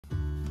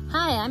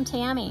Hi, I'm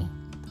Tammy.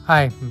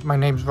 Hi, my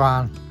name's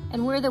Ron.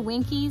 And we're the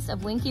Winkies of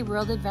Weinke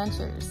World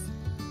Adventures.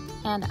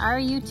 And our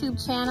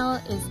YouTube channel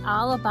is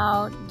all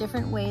about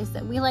different ways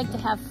that we like to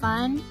have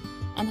fun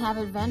and have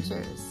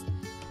adventures.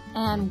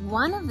 And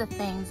one of the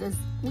things is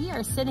we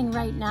are sitting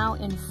right now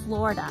in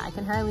Florida. I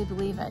can hardly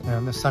believe it.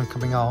 And the sun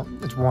coming out.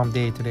 It's a warm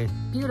day today.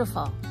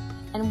 Beautiful.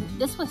 And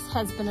this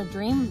has been a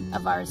dream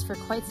of ours for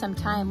quite some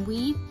time.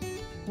 We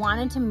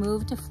wanted to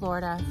move to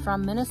Florida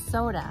from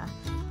Minnesota,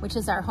 which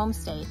is our home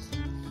state.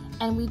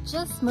 And we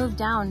just moved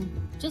down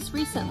just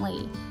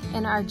recently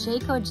in our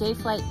Jayco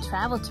J-Flight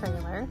travel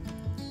trailer.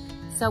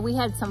 So we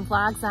had some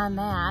vlogs on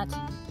that.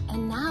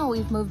 And now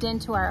we've moved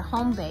into our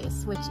home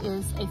base, which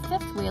is a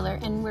fifth wheeler,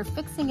 and we're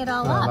fixing it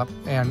all up.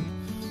 And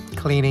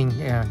cleaning,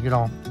 and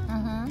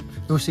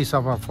you'll see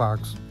some of our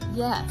vlogs.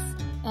 Yes.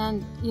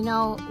 And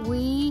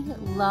we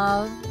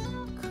love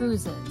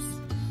cruises.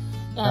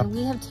 And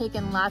we have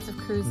taken lots of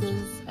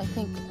cruises, I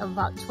think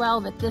about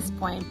 12 at this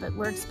point, but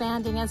we're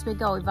expanding as we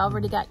go. We've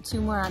already got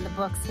 2 more on the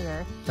books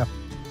here. Yep.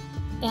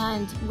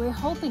 And we're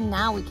hoping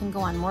now we can go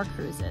on more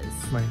cruises.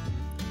 Right.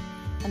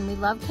 And we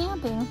love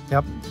camping.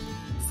 Yep.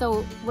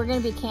 So we're going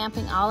to be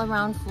camping all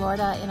around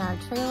Florida in our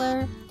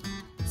trailer.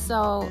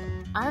 So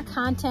our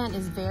content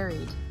is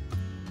varied,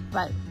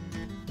 but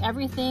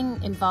everything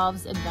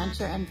involves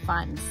adventure and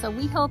fun. So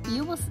we hope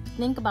you will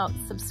think about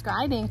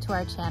subscribing to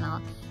our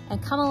channel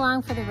and come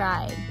along for the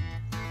ride.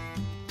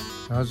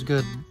 That was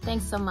good.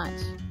 Thanks so much.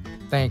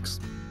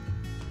 Thanks.